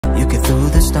get through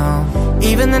the storm.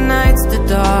 Even the nights the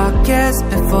darkest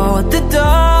before the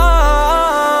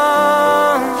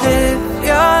dawn. Live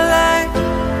your life,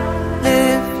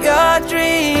 live your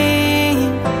dream.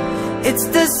 It's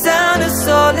the sound of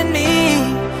soul in me,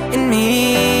 in me.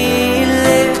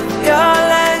 Live your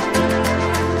life,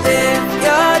 live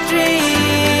your dream.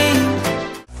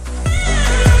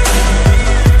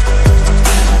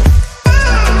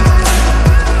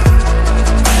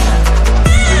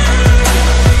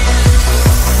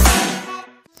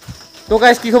 তো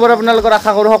guys কি খবৰ আপোনালোকৰ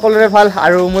আশা কৰোঁ সকলোৰে ভাল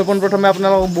আৰু মই পোনপ্ৰথমে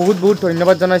আপোনালোকক বহুত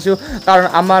ধন্যবাদ জনাইছোঁ কাৰণ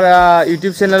আমাৰ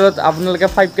ইউটিউব চেনেলত আপোনালোকে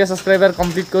 5K ছাবস্ক্ৰাইবাৰ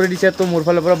কমপ্লিট কৰি দিছে তো মোৰ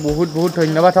ফালৰ পৰা বহুত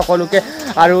ধন্যবাদ সকলোকে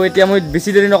আৰু এতিয়া মই বেছি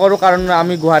দেৰি নকৰোঁ কাৰণ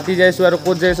আমি গুৱাহাটী যাই আছোঁ আৰু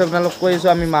ক'ত যাই আছোঁ আপোনালোকক কৈ আছোঁ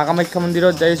আমি মা কামাখ্যা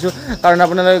মন্দিৰত যাই আছোঁ কাৰণ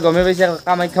আপোনালোকে গমে পাইছে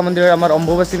কামাখ্যা মন্দিৰত আমাৰ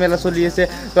অম্বুবাচী মেলা চলি আছে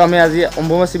তো আমি আজি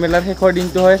অম্বুবাচী মেলাৰ শেষৰ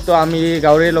দিনটো হয় তো আমি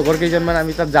গাঁৱৰে লগৰ কেইজনমান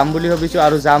আমি তাত যাম বুলি ভাবিছোঁ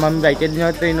আৰু যাম আমি বাইকেৰ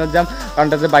দিনত ট্ৰেইনত যাম কাৰণ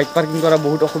তাতে বাইক পাৰ্কিং কৰা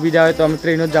বহুত অসুবিধা হয় তো আমি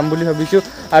ট্ৰেইনত যাম বুলি ভাবিছোঁ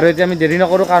আৰু এতিয়া আমি দেৰি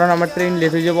নকৰোঁ কাৰণ আমাৰ ট্ৰেইন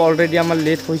লেট হৈ যাব অলৰেডি আমাৰ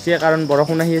লেট হৈছে কাৰণ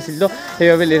বৰষুণ আহি আছিল তো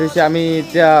সেইবাবে লেট হৈছে আমি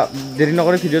এতিয়া দেৰি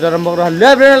নকৰি ভিডিঅ'টো আৰম্ভ কৰোঁ hello'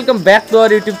 everyone welcome back to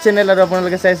hour YouTube channel আৰু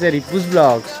আপোনালোকে চাইছে ৰিপুছ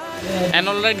ব্লগছ এণ্ড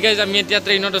অলৰাইট গাইজ আমি এতিয়া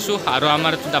ট্ৰেইনত আছোঁ আৰু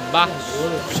আমাৰ ডাব্বা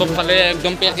চবফালে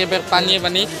একদম পেকে পানী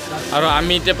আৰু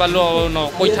আমি এতিয়া পালোঁ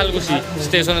কৈঠালকুছি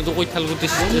ষ্টেচন এইটো কৈঠালকুছি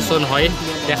ষ্টেচন হয়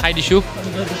দেখাই দিছোঁ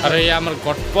আৰু এই আমাৰ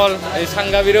গটপল এই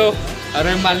চাংগাবিৰো আৰু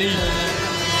এই মালি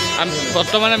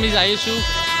বৰ্তমান আমি যাই আছোঁ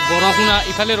বৰষুণ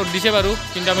ইফালে ৰ'দ দিছে বাৰু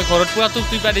কিন্তু আমি ঘৰত পুৰাটো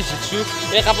টুইপা দি শিকিছোঁ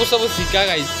এই কাপোৰ চাপোৰ জিকা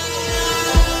guys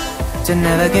To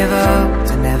never give up,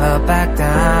 to never back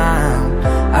down.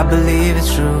 I believe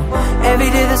it's true. Every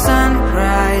day the sun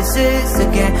rises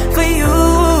again for you.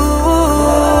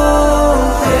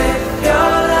 Live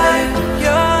your life,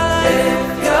 live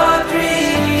your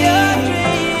dream.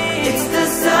 It's the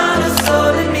sound of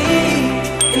soul in me,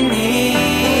 in me.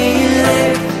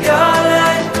 Live your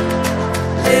life,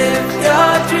 live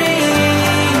your dream.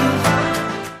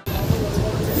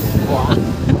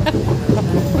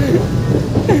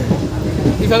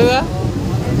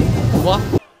 वाह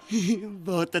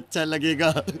बहुत अच्छा लगेगा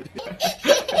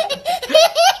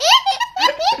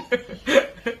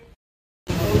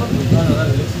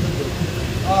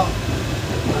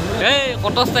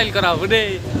কত style কৰা হ'ব দেই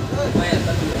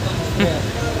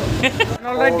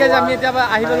alright guys আমি এতিয়া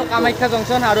আহি পালোঁ কামাখ্যা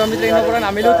জংচন আৰু আমি ট্ৰেইনৰ পৰা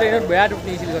নামিলোঁ ট্ৰেইনত বেয়া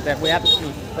উঠিছিলোঁ গোটেই বেয়া উঠি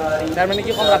তাৰমানে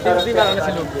কি ক'ম ৰাতি পৰা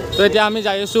নাছিলোঁ তো এতিয়া আমি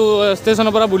যাই আছোঁ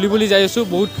ষ্টেচনৰ পৰা বুলি যাই আছোঁ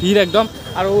বহুত ভিৰ একদম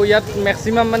আৰু ইয়াত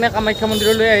মেক্সিমাম মানে কামাখ্যা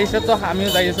মন্দিৰলৈ আহিছে তো আমিও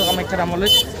যাই আছোঁ কামাখ্যা ধামলৈ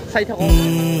চাই থাকোঁ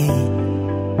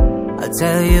I'll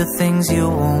tell you things you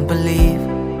won't believe.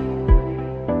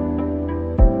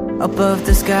 Above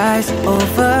the skies,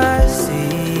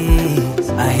 overseas,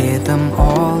 I hear them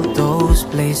all, those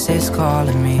places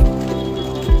calling me.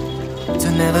 To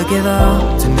never give up,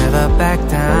 to never back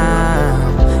down.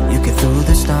 You get through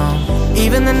the storm.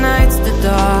 Even the nights the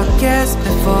darkest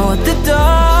before the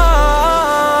dawn.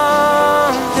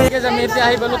 আমি এতিয়া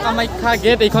আহি পালোঁ Kamakhya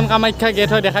gate এইখন Kamakhya gate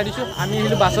হয় দেখাই দিছোঁ আমি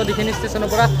আহিলোঁ বাছত এইখিনি ষ্টেচনৰ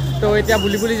পৰা তো এতিয়া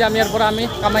বুলি যাম ইয়াৰ পৰা আমি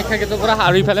কামাখ্যা গেটৰ পৰা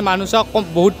আৰু ইফালে মানুহ চাওক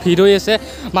বহুত ভিৰ হৈ আছে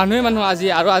মানুহ আজি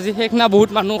আৰু আজি শেষ না বহুত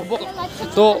মানুহ হ'ব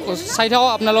তো চাই থাকক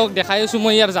আপোনালোকক দেখাই আছোঁ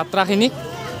মই ইয়াৰ যাত্ৰাখিনি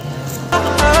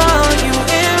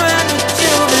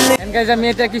গাইজ আমি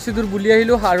এতিয়া কিছু দূৰ বুলি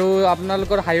আহিলোঁ আৰু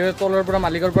আপোনালোকৰ হাইৱে তলৰ পৰা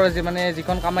মালিকৰ পৰা মানে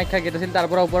যিখন কামাখ্যা গেট আছিল তাৰ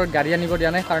পৰা ওপৰত গাড়ী আনিব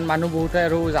দিয়া নাই কাৰণ মানুহ বহুত হয়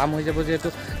আৰু জাম হৈ যাব যিহেতু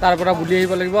তাৰ পৰা বুলি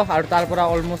আহিব লাগিব আৰু তাৰ পৰা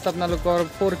অলমষ্ট আপোনালোকৰ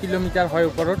 4 কিলোমিটাৰ হয়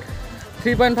ওপৰত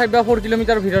 3.5 বা 4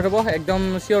 কিলোমিটাৰ ভিতৰত হ'ব একদম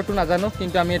চিয়ৰটো নাজানো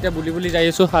কিন্তু আমি এতিয়া বুলি যাই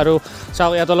আছোঁ আৰু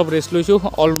চাওক ইয়াত অলপ ৰেষ্ট লৈছোঁ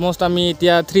অলমষ্ট আমি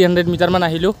এতিয়া 300 মিটাৰমান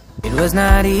আহিলোঁ It was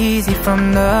not easy from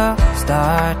the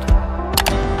start.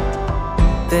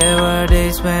 There were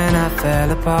days when I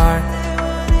fell apart.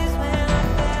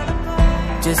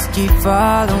 Just keep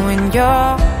following your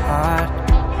heart.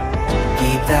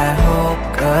 Keep that hope,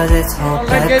 cause it's hope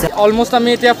that almost আমি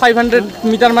এতিয়া 500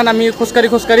 মিটাৰ মান আমি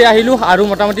খোজকাঢ়ি আহিলোঁ আৰু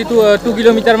মোটামুটি 2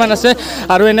 কিলোমিটাৰ মান আছে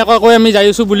আৰু এনেকৈ আমি যাই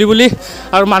আছোঁ বুলি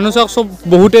আৰু মানুহ চব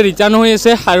বহুতে ৰিটাৰ্ণ হৈ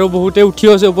আছে আৰু বহুতে উঠি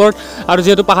আছে ওপৰত আৰু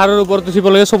যেহেতু পাহাৰৰ ওপৰত উঠিব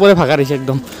লাগে চবৰে ভাগা দিছে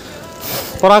একদম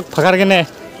পৰাক ভাগাৰ কেনে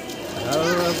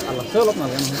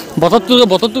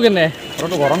বতৰটো কেনে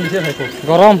গৰম দিছে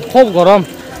খুব গৰম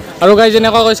আৰু গাইজ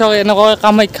এনেকুৱা কৈছে এনেকুৱা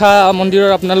কামাখ্যা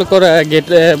মন্দিৰৰ আপোনালোকৰ গেট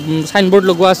চাইনবোৰ্ড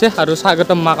লগোৱা আছে আৰু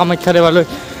স্বাগতম মা কামাখ্যা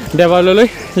দেৱালয়লৈ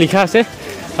লিখা আছে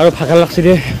আৰু ভাগা লাগছে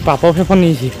দে পাপৰ ফেফন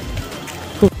নিছে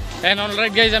এণ্ড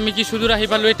অলৰাইট গাইজ আমি কিছু দূৰ আহি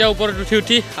পালোঁ এতিয়া ওপৰত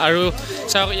উঠি আৰু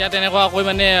চাওক ইয়াত এনেকুৱাকৈ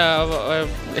মানে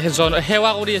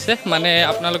সেৱা কৰি আছে মানে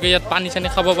আপোনালোকে ইয়াত পানী চানী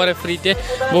খাব পাৰে ফ্ৰীতে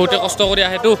বহুতে কষ্ট কৰি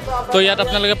আহেতো তো ইয়াত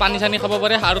আপোনালোকে পানী চানী খাব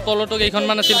পাৰে আৰু তলতো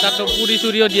কেইখনমান আছিল তাতো পুৰি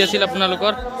চুৰিও দি আছিল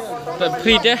আপোনালোকৰ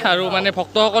ফ্ৰীতে আৰু মানে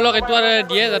ভক্তসকলক এইটো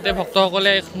দিয়ে যাতে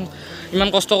ভক্তসকলে ইমান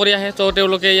কষ্ট কৰি আহে তো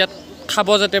তেওঁলোকে ইয়াত খাব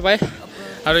যাতে পায়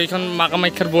আৰু এইখন মা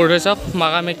কামাখ্যাৰ বৰ্ড হৈ চাওক মা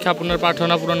কামাখ্যা আপোনাৰ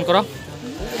প্ৰাৰ্থনা পূৰণ কৰক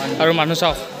আৰু মানুহ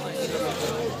চাওক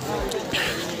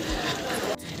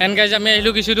এন গাইজ আমি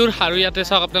আহিলোঁ কিছু দূৰ আৰু ইয়াতে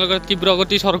চাওক আপোনালোকৰ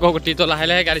তীব্ৰগতি স্বৰ্গগতি তো লাহে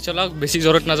লাহে গাড়ী চলাওক বেছি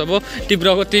জোৰত নাযাব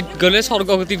তীব্ৰগতিত গ'লে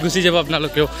স্বৰ্গগতিত গুচি যাব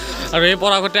আপোনালোকেও আৰু এই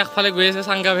পৰাগতে আগফালে গৈ আছে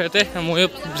চাংগা ভেতে ময়ো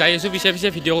যাই আছোঁ পিছে পিছে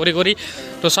ভিডিঅ' কৰি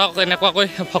তো চাওক এনেকুৱাকৈ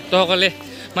ভক্তসকলে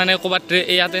মানে ক'ৰবাত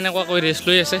ইয়াত এনেকুৱাকৈ ৰেষ্ট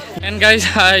লৈ আছে এন গাইজ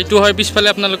এইটো হয় পিছফালে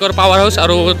আপোনালোকৰ পাৱাৰ হাউচ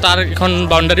আৰু তাৰ এখন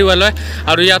বাউণ্ডাৰী ৱাল হয়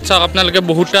আৰু ইয়াত চাওক আপোনালোকে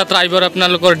বহুতটা ট্ৰাইবৰ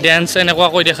আপোনালোকৰ ডেন্স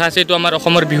এনেকুৱাকৈ দেখা আছে এইটো আমাৰ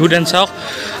অসমৰ বিহু ডেন্স চাওক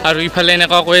আৰু ইফালে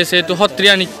এনেকুৱাকৈ আছে এইটো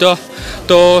সত্ৰীয়া নৃত্য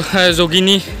তো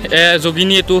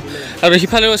যোগিনী এইটো আৰু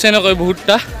সিফালেও আছে এনেকৈ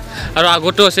বহুতটা আৰু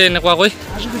আগতো আছে এনেকুৱাকৈ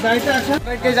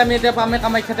আমি এতিয়া পামে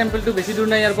কামাখ্যা টেম্পলটো বেছি দূৰ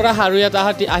নাই ইয়াৰ পৰা আৰু ইয়াত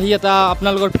আহি এটা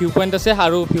আপোনালোকৰ ভিউ পইণ্ট আছে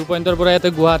আৰু ভিউ পইণ্টৰ পৰা ইয়াতে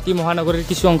গুৱাহাটী মহানগৰীৰ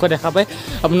কিছু অংশ দেখা পায়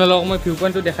আপোনালোকক মই ভিউ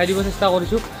পইণ্টটো দেখাই দিব চেষ্টা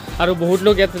কৰিছোঁ আৰু বহুত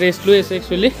লোক ইয়াত ৰেষ্ট লৈ আছে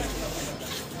একচুৱেলি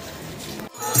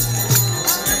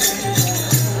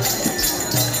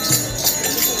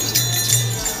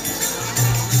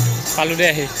পালোঁ দে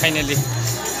আহি ফাইনেলি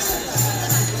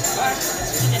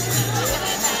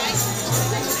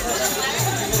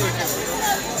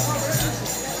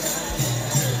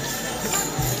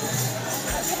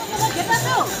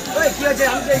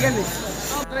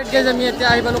আমি এতিয়া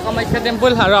আহি পালোঁ কামাখ্যা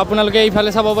টেম্পল আৰু আপোনালোকে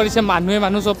এইফালে চাব পাৰিছে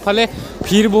মানুহ চবফালে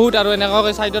ভিৰ বহুত আৰু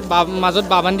এনেকুৱাকৈ ছাইডত মাজত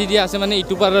বাবান্দি দিয়া আছে মানে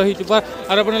ইটো পাৰ সিটো পাৰ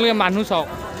আৰু আপোনালোকে মানুহ চাওক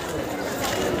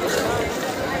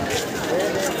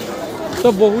তো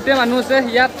বহুতে মানুহ আছে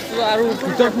ইয়াত আৰু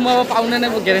ভিতৰত সোমাব পাওঁনে নাই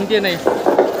গেৰেণ্টিয়ে নাই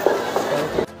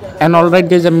এণ্ড অল ৰাইট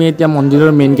গাইজ আমি এতিয়া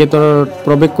মন্দিৰৰ মেইন গেটৰ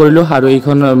প্ৰৱেশ কৰিলোঁ আৰু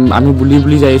এইখন আমি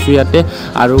বুলি যাই আছোঁ ইয়াতে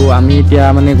আৰু আমি এতিয়া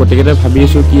মানে গোটেইকেইটাই ভাবি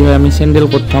আছোঁ কি হয় আমি চেণ্ডেল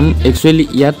ক'ত থ'ম একচুৱেলি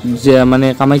ইয়াত যে মানে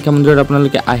কামাখ্যা মন্দিৰত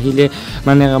আপোনালোকে আহিলে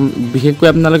মানে বিশেষকৈ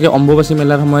আপোনালোকে অম্বুবাচী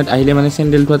মেলাৰ সময়ত আহিলে মানে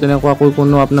চেণ্ডেল থোৱা তেনেকুৱাকৈ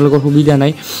কোনো আপোনালোকৰ সুবিধা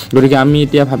নাই গতিকে আমি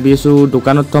এতিয়া ভাবি আছোঁ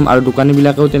দোকানত থ'ম আৰু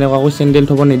দোকানীবিলাকেও তেনেকুৱাকৈ চেণ্ডেল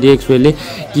থ'ব নিদিয়ে একচুৱেলি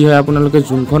কি হয় আপোনালোকে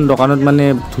যোনখন দোকানত মানে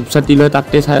ধূপ চাতি লয়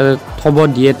তাতে থ'ব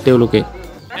দিয়ে তেওঁলোকে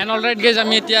এণ্ড অল ৰাইট গাইজ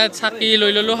আমি এতিয়া চাকি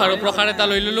লৈ ল'লোঁ আৰু প্ৰসাদ এটা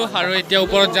লৈ ল'লোঁ আৰু এতিয়া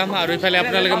ওপৰত যাম আৰু ইফালে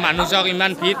আপোনালোকে মানুহ চাওক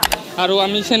ইমান ভিৰ আৰু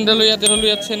আমি চেণ্ডেলো ইয়াতে থ'লোঁ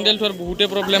ইয়াত চেণ্ডেল থোৱাৰ বহুতে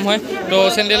প্ৰব্লেম হয় তো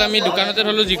চেণ্ডেল আমি দোকানতে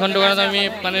থ'লোঁ যিখন দোকানত আমি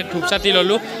মানে ধূপ চাতি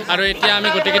ল'লোঁ আৰু এতিয়া আমি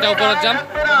গোটেইকেইটা ওপৰত যাম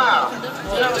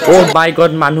অ' মাই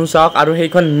গড মানুহ চাওক আৰু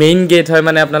সেইখন মেইন গেট হয়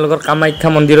মানে আপোনালোকৰ কামাখ্যা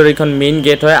মন্দিৰৰ এইখন মেইন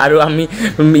গেট হয় আৰু আমি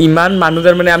ইমান মানুহ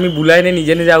তাৰ মানে আমি বুলাই নে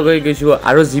নিজে আগুৱাই গৈছোঁ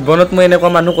আৰু জীৱনত মই এনেকুৱা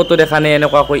মানুহ ক'তো দেখা নাই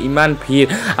এনেকুৱাকৈ ইমান ভিৰ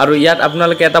আৰু ইয়াত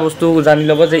আপোনালোকে এটা বস্তু জানি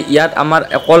ল'ব যে ইয়াত আমাৰ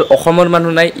অকল অসমৰ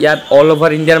মানুহ নাই ইয়াত অল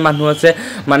অভাৰ ইণ্ডিয়াৰ মানুহ আছে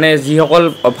মানে যিসকল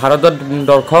ভাৰতত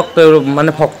দৰ্শক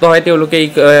মানে ভক্ত হয় তেওঁলোকে এই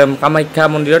কামাখ্যা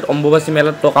মন্দিৰত অম্বুবাচী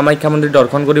মেলাত তো কামাখ্যা মন্দিৰ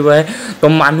দৰ্শন কৰিব আহে তো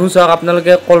মানুহ চাওক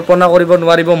আপোনালোকে কল্পনা কৰিব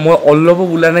নোৱাৰিব মই অলপো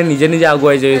বোলা নাই নিজে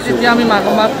আগুৱাই যাই আছোঁ এতিয়া আমি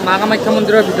মা কামাখ্যা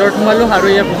মন্দিৰৰ ভিতৰত সোমালোঁ আৰু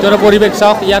ইয়াৰ ভিতৰৰ পৰিৱেশ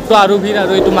চাওক ইয়াততো আৰু ভিৰ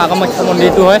আৰু এইটো মা কামাখ্যা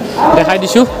মন্দিৰটো হয় দেখাই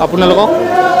দিছোঁ আপোনালোকক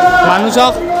মানুহ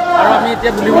চাওক আৰু আমি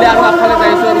এতিয়া বুলি আৰু আগফালে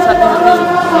যাইছোঁ আৰু চাতি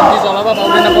জ্বলাব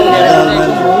পাৰোঁ নাপাওঁ বহুত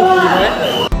ভিৰ হয়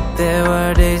There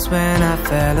were days when I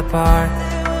fell apart.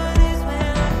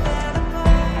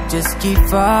 Just keep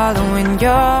following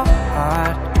your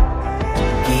heart.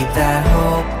 Keep that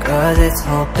hope, 'cause it's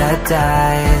hope that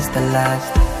dies the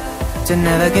last. To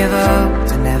never give up,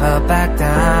 to never back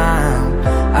down.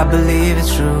 I believe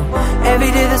it's true. Every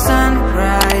day the sun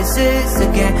rises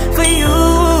again for you.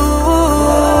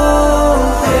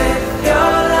 Live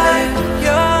your life,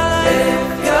 live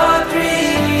your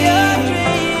dream.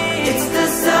 It's the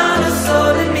sound of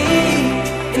soul in me,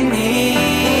 in me.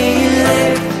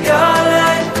 Live your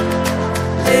life,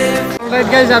 live. Alright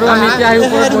guys, আৰু আমি এতিয়া আহি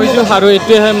ওপৰত বহিছোঁ আৰু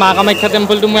এইটোৱে হয় মা কামাখ্যা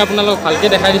টেম্পলটো মই আপোনালোকক ভালকৈ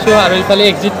দেখাই দিছোঁ আৰু ইফালে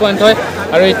এক্সিট পইণ্ট হয়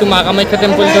আৰু এইটো মা কামাখ্যা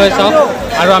টেম্পলটো হয় চাওক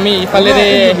আৰু আমি ইফালেৰে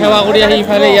সেৱা কৰি আহি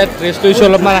ইফালে ইয়াত ৰেষ্ট লৈছোঁ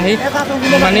অলপমান আহি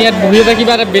মানে ইয়াত বহি এটা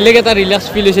কিবা এটা বেলেগ এটা ৰিলেক্স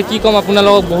ফিল হৈছে কি ক'ম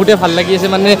আপোনালোকক বহুতে ভাল লাগি আছে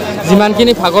মানে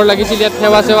যিমানখিনি ভাগৰ লাগিছিল ইয়াত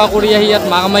সেৱা কৰি আহি ইয়াত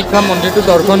মা কামাখ্যা মন্দিৰটো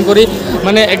দৰ্শন কৰি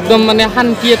মানে একদম মানে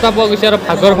শান্তি এটা পোৱা গৈছে আৰু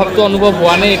ভাগৰ ভাৱটো অনুভৱ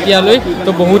হোৱা নাই এতিয়ালৈ তো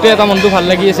বহুতে এটা মনটো ভাল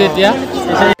লাগি আছে এতিয়া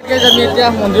আমি এতিয়া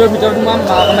মন্দিৰৰ ভিতৰত সোমাম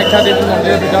মা কামাখ্যা দেৱীৰ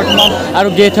মন্দিৰৰ ভিতৰত সোমাম আৰু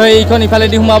গেট হয় এইখন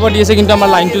ইফালেদি সোমাব দি আছে কিন্তু আমাৰ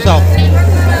লাইনটো চাওক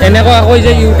এনেকুৱাকৈ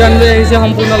যে ইউ টাৰ্ণ লৈ আহিছে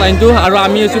সম্পূৰ্ণ লাইনটো আৰু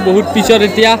আমি আছোঁ বহুত পিছত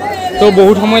এতিয়া তো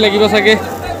বহুত সময় লাগিব চাগে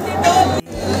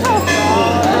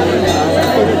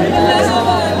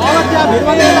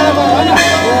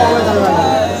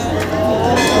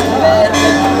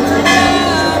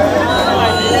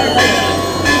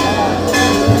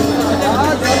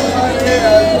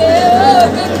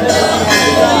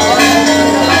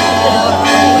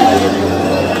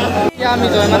আমি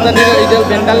জয়মাতা দিৰ এইডাল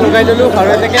বেণ্ডাল লগাই ল'লোঁ আৰু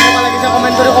এতিয়া কেনেকুৱা লাগিছে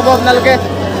কমেণ্ট কৰি ক'ব আপোনালোকে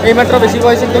এইমাত্ৰ বেছি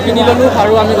পাইছিল তো কিনি ল'লোঁ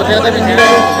আৰু আমি গোটেইকেইটা পিন্ধি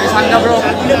ল'লোঁ এই চাংগাবোৰ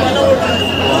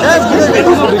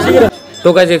তো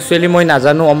গাইজ একচুৱেলি মই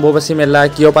নাজানো অম্বুবাচী মেলা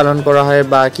কিয় পালন কৰা হয়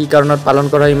বা কি কাৰণত পালন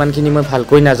কৰা হয় ইমানখিনি মই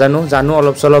ভালকৈ নাজানো জানো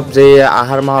অলপ চলপ যে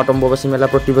আহাৰ মাহত অম্বুবাচী মেলা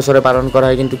প্ৰতি বছৰে পালন কৰা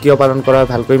হয় কিন্তু কিয় পালন কৰা হয়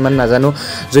ভালকৈ ইমান নাজানো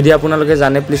যদি আপোনালোকে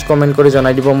জানে প্লিজ কমেণ্ট কৰি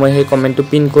জনাই দিব মই সেই কমেণ্টটো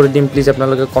পিন কৰি দিম প্লিজ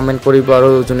আপোনালোকে কমেণ্ট কৰিব আৰু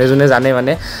যোনে যোনে জানে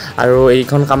মানে আৰু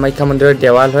এইখন কামাখ্যা মন্দিৰৰ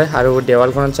দেৱাল হয় আৰু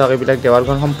দেৱালখনত চাওক এইবিলাক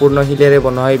দেৱালখন সম্পূৰ্ণ শিলেৰে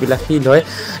বনোৱা হয় এইবিলাক শিল হয়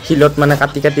শিলত মানে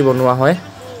কাটি কাটি বনোৱা হয়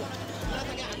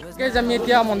আমি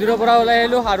এতিয়া মন্দিৰৰ পৰা ওলাই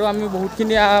আহিলোঁ আৰু আমি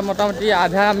বহুতখিনি মোটামুটি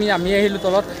আধা আমি আহিলোঁ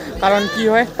তলত কাৰণ কি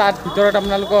হয় তাত ভিতৰত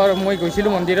আপোনালোকৰ মই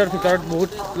গৈছিলোঁ মন্দিৰৰ ভিতৰত বহুত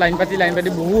লাইন পাতি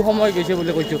বহু সময় গৈছে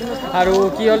বুলি কৈছোঁ আৰু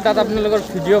কি হ'ল তাত আপোনালোকৰ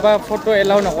ভিডিঅ' বা ফটো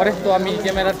এলাউ নকৰে তো আমি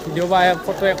কেমেৰাত ভিডিঅ' বা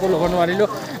ফটো একো ল'ব নোৱাৰিলোঁ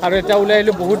আৰু এতিয়া ওলাই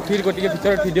আহিলোঁ বহুত ভিৰ গতিকে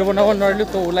ভিতৰত ভিডিঅ' বনাব নোৱাৰিলোঁ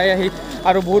তো ওলাই আহি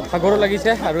আৰু বহুত ভাগৰো লাগিছে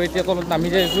আৰু এতিয়া তলত নামি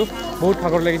যাই আছোঁ বহুত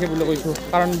ভাগৰ লাগিছে বুলি কৈছোঁ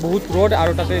কাৰণ বহুত ৰ'দ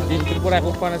আৰু তাতে দিনটোৰ পৰা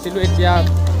একো খোৱা নাছিলোঁ এতিয়া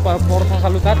পৰঠা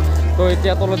খালোঁ তাত তো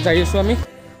এতিয়া তলত যাই আছোঁ আমি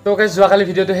তো গাইজ যোৱাকালি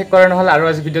ভিডিঅ'টো শেষ কৰা নহ'ল আৰু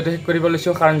আজি ভিডিঅ'টো শেষ কৰিব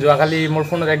লৈছোঁ কাৰণ যোৱাকালি মোৰ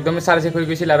ফোনত একদমেই চাৰ্জ শেষ হৈ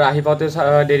গৈছিল আৰু আহি পাওঁতে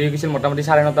দেৰি হৈ গৈছিল মোটামুটি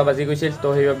 9:30 বাজি গৈছিল তো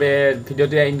সেইবাবে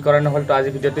ভিডিঅ'টো ইন কৰা নহ'ল তো আজি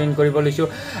ভিডিঅ'টো ইন কৰিব লৈছোঁ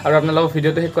আৰু আপোনালোকক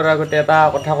ভিডিঅ'টো শেষ কৰাৰ আগতে এটা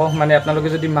কথা কওঁ মানে আপোনালোকে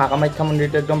যদি মা কামাখ্যা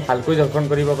মন্দিৰটো একদম ভালকৈ দৰ্শন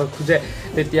কৰিব খোজে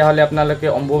তেতিয়াহ'লে আপোনালোকে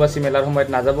অম্বুবাচী মেলাৰ সময়ত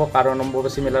নাযাব কাৰণ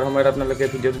অম্বুবাচী মেলাৰ সময়ত আপোনালোকে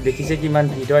ভিডিঅ'টো দেখিছে কিমান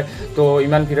ভিৰ হয় তো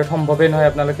ইমান ভিৰত সম্ভৱেই নহয়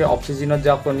আপোনালোকে অফ ছিজনত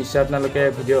যাওক তো নিশ্চয় আপোনালোকে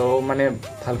ভিডিঅ' মানে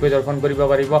ভালকৈ দৰ্শন কৰিব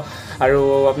পাৰিব আৰু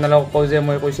আপোনালোকক কওঁ যে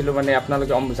মই কৈছিলোঁ মানে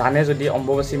আপোনালোকে জানে যদি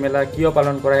অম্বুবাচী মেলা কিয়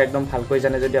পালন কৰা একদম ভালকৈ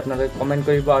জানে যদি আপোনালোকে কমেণ্ট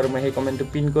কৰিব আৰু মই সেই কমেণ্টটো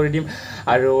পিন কৰি দিম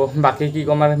আৰু বাকী কি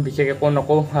ক'ম আৰু বিশেষ একো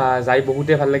নকওঁ যাই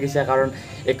বহুতেই ভাল লাগিছে কাৰণ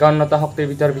 51টা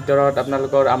শক্তিপীঠৰ ভিতৰত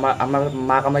আপোনালোকৰ আমাৰ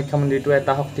মা কামাখ্যা মন্দিৰটো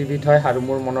এটা শক্তিপীঠ হয় আৰু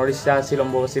মোৰ মনৰ ইচ্ছা আছিল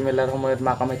অম্বুবাচী মেলাৰ সময়ত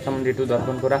মা কামাখ্যা মন্দিৰটো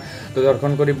দৰ্শন কৰা তো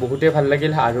দৰ্শন কৰি বহুতেই ভাল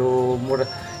লাগিল আৰু মোৰ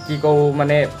কি কওঁ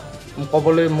মানে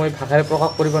ক'বলৈ মই ভাষাৰে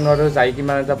প্ৰকাশ কৰিব নোৱাৰোঁ যাই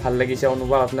কিমান এটা ভাল লাগিছে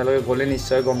অনুভৱ আপোনালোকে গ'লে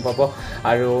নিশ্চয় গম পাব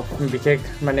আৰু বিশেষ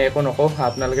মানে একো নকওঁ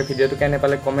আপোনালোকে ভিডিঅ'টো কেনে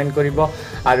পালে কমেণ্ট কৰিব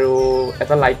আৰু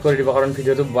এটা লাইক কৰি দিব কাৰণ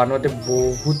ভিডিঅ'টো বনাওঁতে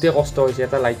বহুতেই কষ্ট হৈছে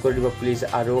এটা লাইক কৰি দিব প্লিজ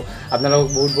আৰু আপোনালোকক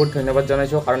বহুত ধন্যবাদ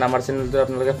জনাইছোঁ কাৰণ আমাৰ চেনেলটো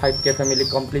আপোনালোকে 5K ফেমিলি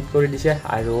কমপ্লিট কৰি দিছে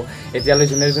আৰু এতিয়ালৈ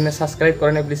যোনে যোনে ছাবস্ক্ৰাইব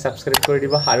কৰে নাই প্লিজ ছাবস্ক্ৰাইব কৰি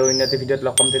দিব আৰু অন্যতে ভিডিঅ'ত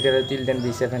লগ পাম তেতিয়ালৈ till then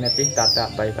B safe and happy tata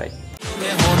bye bye